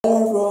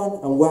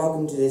everyone and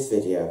welcome to this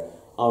video.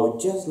 I would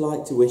just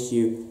like to wish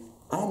you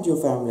and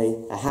your family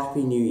a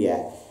happy new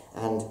year,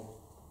 and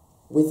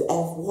with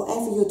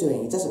whatever you're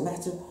doing, it doesn't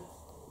matter,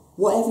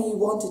 whatever you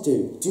want to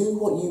do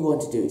what you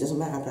want to do. It doesn't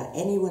matter about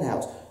anyone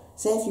else.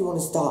 Say if you want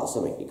to start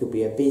something, it could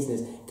be a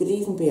business, it could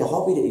even be a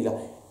hobby that you like.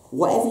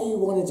 Whatever you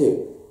want to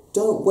do,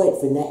 don't wait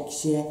for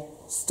next year.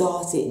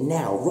 Start it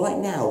now,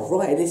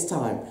 right at this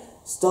time.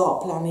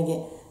 Start planning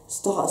it,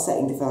 start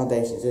setting the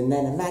foundations, and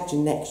then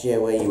imagine next year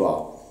where you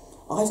are.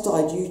 I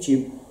started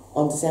YouTube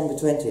on December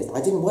 20th.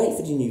 I didn't wait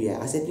for the new year.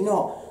 I said, you know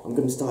what, I'm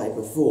going to start it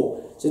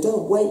before. So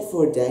don't wait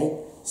for a day,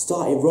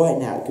 start it right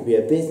now. It could be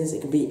a business, it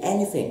could be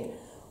anything.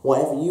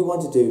 Whatever you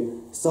want to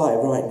do, start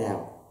it right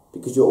now.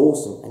 Because you're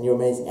awesome and you're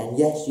amazing, and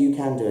yes, you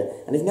can do it.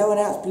 And if no one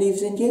else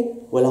believes in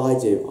you, well, I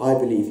do. I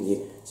believe in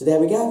you. So there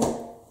we go.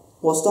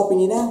 What's stopping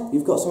you now?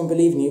 You've got someone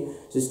believing you,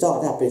 so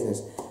start that business.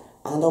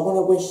 And I want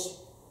to wish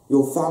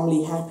your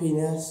family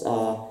happiness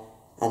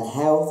and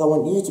health. I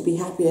want you to be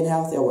happy and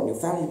healthy. I want your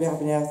family to be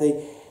happy and healthy.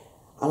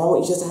 And I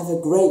want you just to have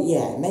a great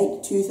year.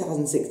 Make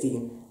 2016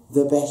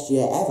 the best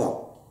year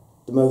ever.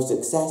 The most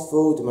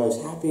successful, the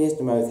most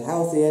happiest, the most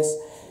healthiest.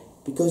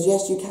 Because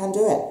yes, you can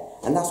do it.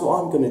 And that's what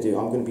I'm going to do.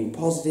 I'm going to be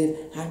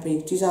positive,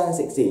 happy.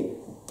 2016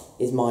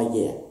 is my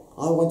year.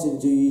 I wanted to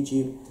do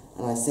YouTube,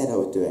 and I said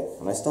I would do it.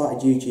 And I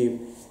started YouTube,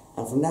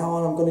 and from now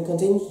on I'm going to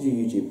continue to do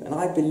YouTube. And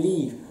I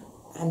believe,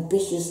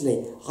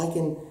 ambitiously, I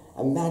can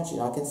imagine,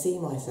 I can see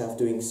myself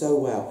doing so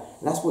well.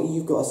 And that's what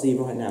you've got to see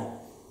right now.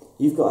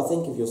 You've got to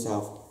think of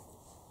yourself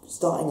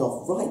starting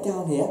off right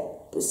down here,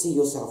 but see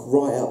yourself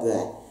right up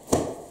there.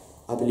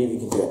 I believe you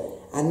can do it.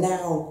 And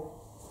now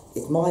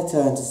it's my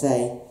turn to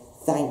say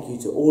thank you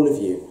to all of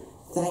you.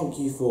 Thank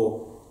you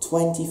for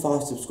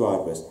 25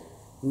 subscribers,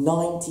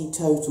 90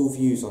 total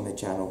views on the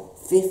channel,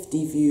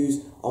 50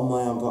 views on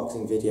my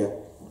unboxing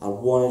video,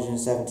 and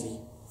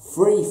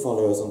 173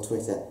 followers on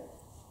Twitter.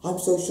 I'm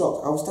so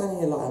shocked. I was standing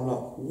here I'm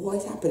like, what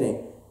is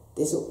happening?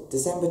 This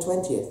December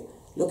 20th.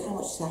 Look how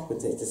much has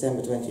happened since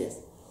December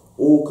 20th.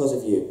 All because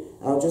of you.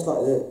 And I would just like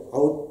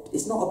to,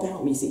 it's not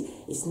about me, see,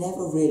 it's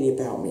never really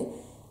about me.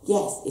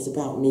 Yes, it's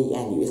about me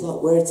and you. It's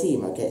like we're a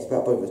team, okay, it's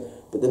about both of us.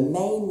 But the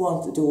main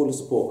one to do all the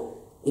support,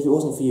 if it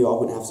wasn't for you, I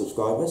wouldn't have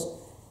subscribers.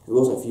 If it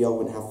wasn't for you, I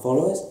wouldn't have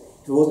followers.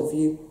 If it wasn't for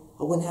you,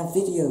 I wouldn't have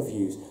video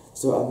views.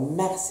 So a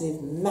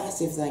massive,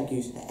 massive thank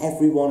you to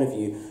every one of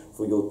you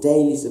for your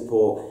daily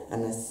support,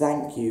 and a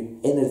thank you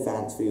in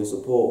advance for your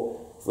support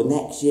for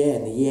next year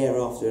and the year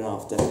after and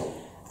after.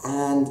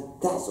 And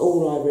that's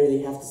all I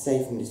really have to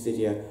say from this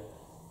video.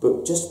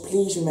 But just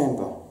please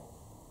remember,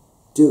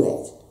 do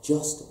it.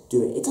 Just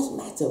do it. It doesn't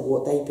matter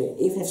what they pick.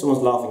 Even if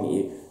someone's laughing at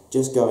you,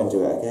 just go and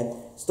do it, okay?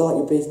 Start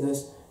your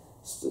business.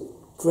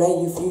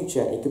 Create your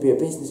future. It could be a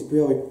business, it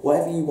could be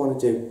whatever you want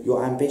to do,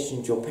 your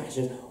ambitions, your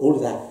passions, all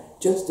of that.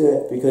 Just do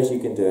it because you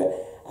can do it.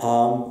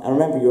 And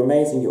remember, you're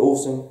amazing, you're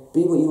awesome.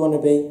 Be what you want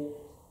to be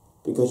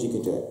because you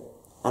can do it.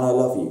 And I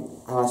love you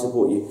and I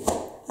support you.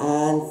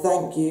 And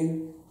thank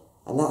you.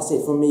 And that's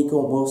it from me,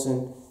 Gaunt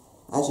Wilson.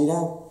 As you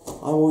know,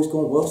 I'm always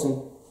Gaunt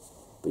Wilson.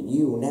 But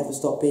you will never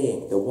stop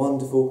being the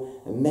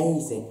wonderful,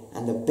 amazing,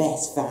 and the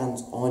best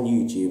fans on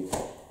YouTube.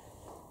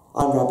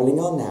 I'm rambling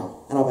on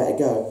now, and I better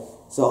go.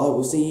 So I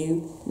will see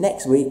you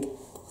next week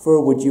for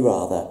a Would You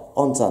Rather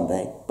on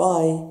Sunday.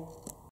 Bye.